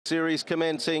Series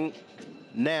commencing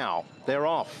now. They're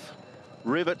off.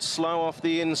 Rivet slow off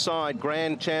the inside.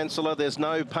 Grand Chancellor, there's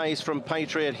no pace from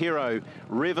Patriot Hero.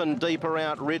 Riven deeper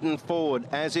out, ridden forward,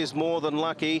 as is More Than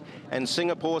Lucky. And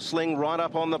Singapore Sling right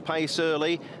up on the pace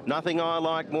early. Nothing I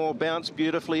Like More bounced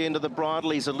beautifully into the bridle.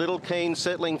 He's a little keen,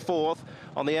 settling fourth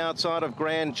on the outside of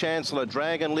Grand Chancellor.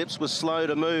 Dragon Lips was slow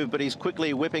to move, but he's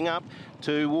quickly whipping up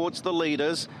towards the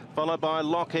leaders, followed by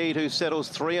Lockheed, who settles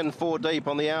 3 and 4 deep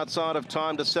on the outside of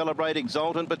Time to Celebrate.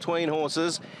 Exultant between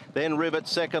horses. Then Rivet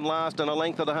second last, and a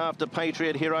length and a half to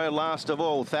Patriot Hero last of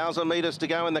all. 1,000 metres to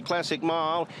go in the Classic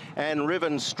Mile, and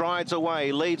Riven strides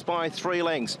away, leads by 3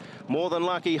 lengths. More Than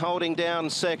Lucky holding down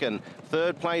second.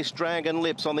 Third place, Dragon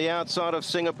Lips on the outside of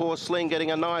Singapore Sling,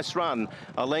 getting a nice run.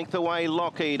 A length away,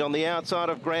 Lockheed on the outside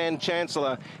of Grand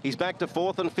Chancellor. He's back to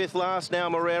 4th and 5th last now,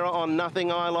 Moreira on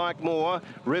Nothing I Like More.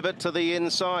 Rivet to the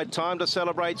inside. Time to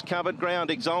Celebrate's covered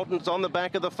ground. Exultant's on the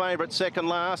back of the favourite, second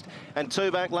last. And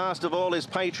 2 back last of all is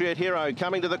Patriot Hero.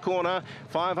 Coming to the corner,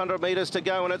 500 metres to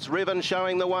go, and it's Riven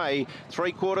showing the way.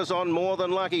 3/4 on More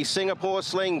Than Lucky. Singapore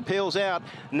Sling peels out.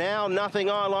 Now Nothing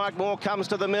I Like More comes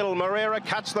to the middle. Moreira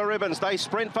cuts the ribbons. They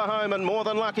sprint for home, and More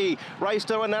Than Lucky race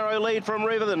to a narrow lead from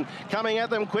Riven. Coming at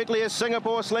them quickly is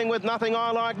Singapore Sling with Nothing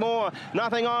I Like More.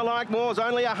 Nothing I Like More's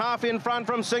only a half in front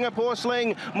from Singapore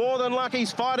Sling. More Than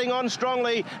Lucky's fighting on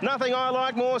strongly. Nothing I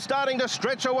Like More starting to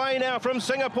stretch away now from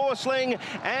Singapore Sling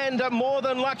and More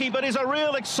Than Lucky, but is a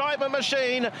real excitement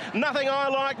machine. Nothing I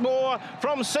Like More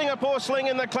from Singapore Sling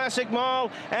in the Classic Mile,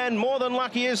 and More Than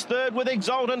Lucky is third with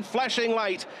Exultant flashing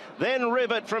late. Then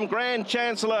Rivet from Grand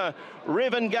Chancellor.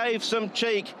 Riven gave some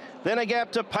cheek. Then a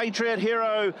gap to Patriot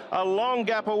Hero. A long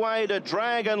gap away to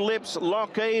Dragon Lips,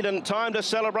 Lockheed, and Time to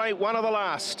Celebrate, one of the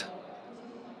last.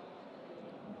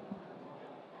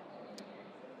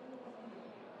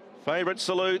 Favourite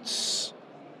salutes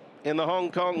in the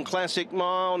Hong Kong Classic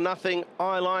Mile. Nothing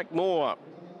I Like More.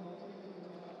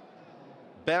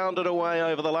 Bounded away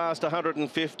over the last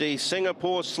 150.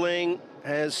 Singapore Sling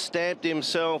has stamped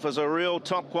himself as a real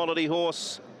top quality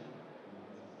horse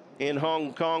in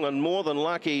Hong Kong, and More Than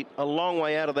Lucky, a long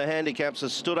way out of the handicaps,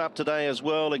 has stood up today as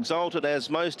well. Exulted as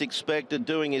most expected,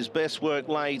 doing his best work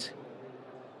late.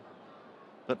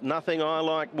 But Nothing I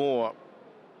Like More